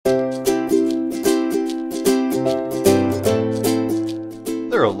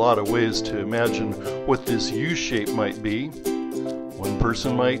lot of ways to imagine what this U shape might be. One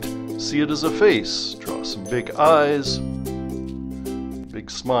person might see it as a face, draw some big eyes, big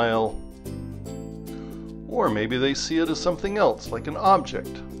smile, or maybe they see it as something else, like an object,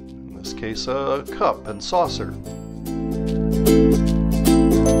 in this case a cup and saucer.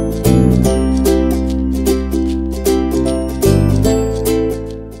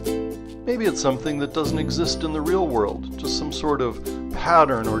 Maybe it's something that doesn't exist in the real world, just some sort of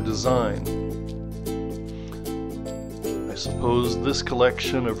pattern or design. I suppose this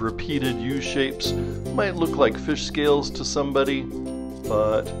collection of repeated U-shapes might look like fish scales to somebody,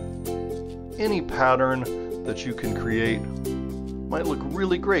 but any pattern that you can create might look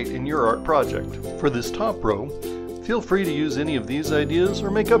really great in your art project. For this top row, feel free to use any of these ideas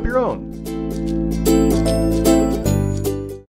or make up your own.